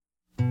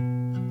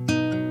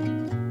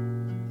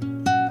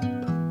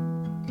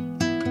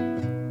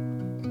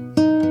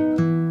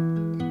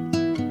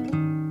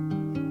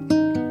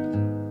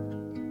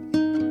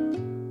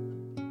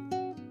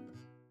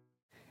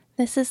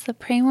This is the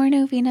Pray More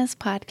Novenas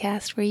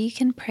podcast where you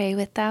can pray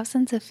with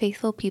thousands of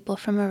faithful people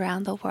from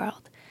around the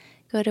world.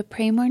 Go to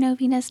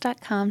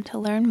praymorenovenas.com to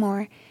learn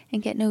more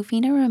and get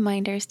novena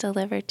reminders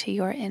delivered to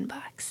your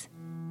inbox.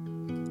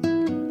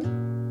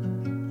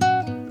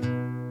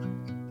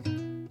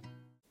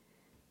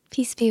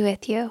 Peace be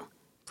with you.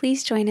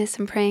 Please join us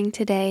in praying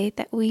today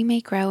that we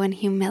may grow in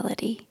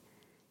humility.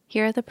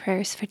 Here are the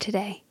prayers for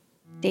today,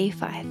 Day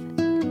 5.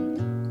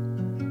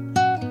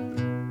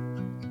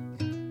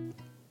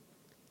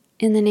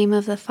 In the name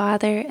of the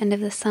Father, and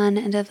of the Son,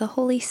 and of the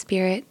Holy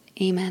Spirit.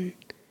 Amen.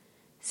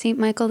 Saint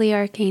Michael the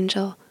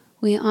Archangel,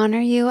 we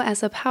honor you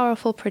as a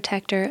powerful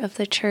protector of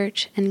the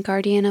Church and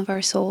guardian of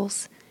our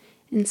souls.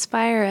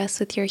 Inspire us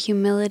with your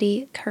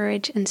humility,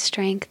 courage, and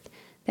strength,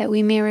 that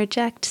we may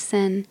reject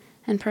sin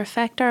and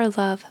perfect our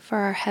love for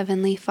our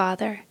Heavenly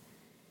Father.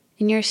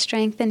 In your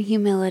strength and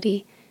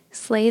humility,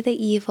 slay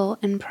the evil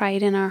and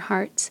pride in our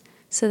hearts,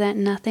 so that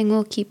nothing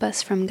will keep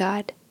us from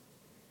God.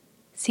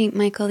 Saint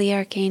Michael the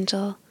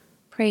Archangel,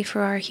 pray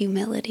for our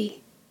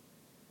humility.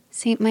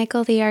 Saint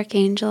Michael the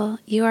Archangel,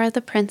 you are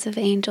the Prince of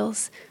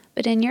Angels,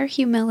 but in your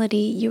humility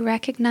you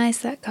recognize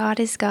that God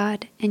is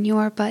God and you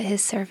are but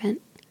his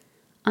servant.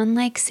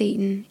 Unlike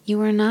Satan, you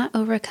were not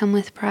overcome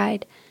with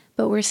pride,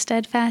 but were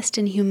steadfast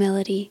in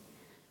humility.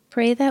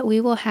 Pray that we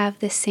will have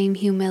this same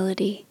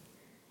humility.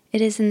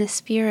 It is in the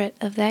spirit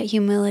of that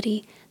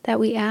humility that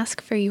we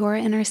ask for your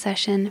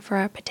intercession for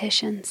our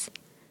petitions.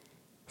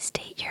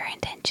 State your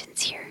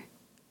intentions here.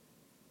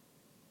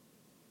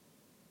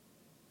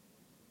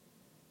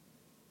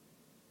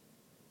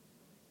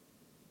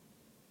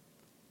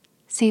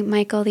 Saint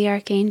Michael the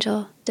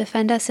Archangel,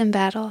 defend us in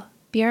battle.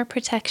 Be our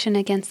protection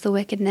against the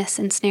wickedness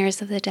and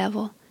snares of the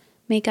devil.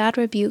 May God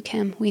rebuke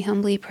him, we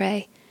humbly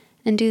pray.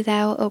 And do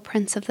thou, O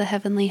Prince of the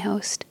heavenly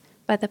host,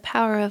 by the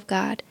power of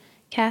God,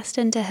 cast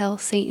into hell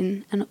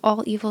Satan and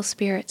all evil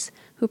spirits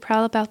who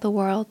prowl about the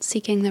world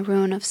seeking the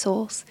ruin of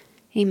souls.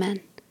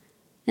 Amen.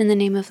 In the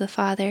name of the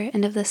Father,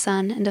 and of the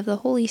Son, and of the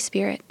Holy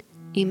Spirit.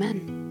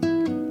 Amen.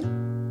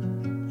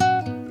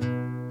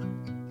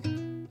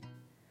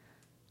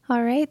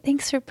 All right,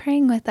 thanks for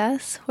praying with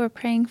us. We're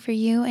praying for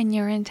you and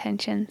your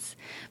intentions.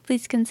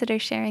 Please consider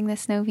sharing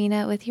this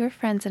novena with your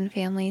friends and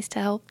families to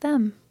help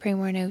them pray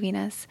more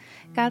novenas.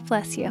 God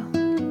bless you.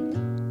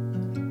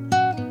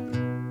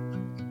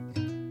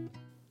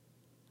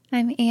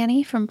 I'm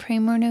Annie from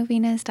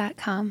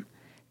praymorenovenas.com.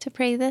 To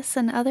pray this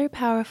and other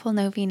powerful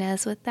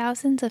novenas with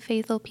thousands of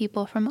faithful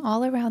people from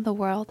all around the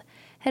world,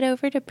 head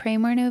over to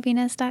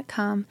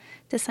praymorenovenas.com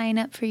to sign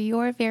up for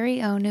your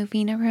very own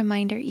novena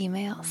reminder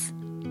emails.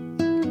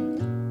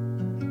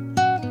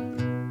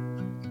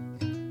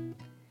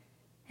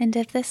 And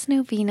if this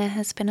novena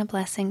has been a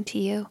blessing to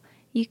you,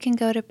 you can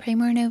go to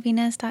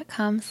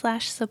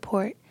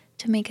praymorenovenas.com/support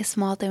to make a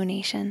small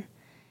donation.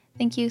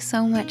 Thank you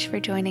so much for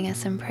joining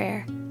us in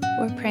prayer.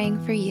 We're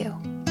praying for you.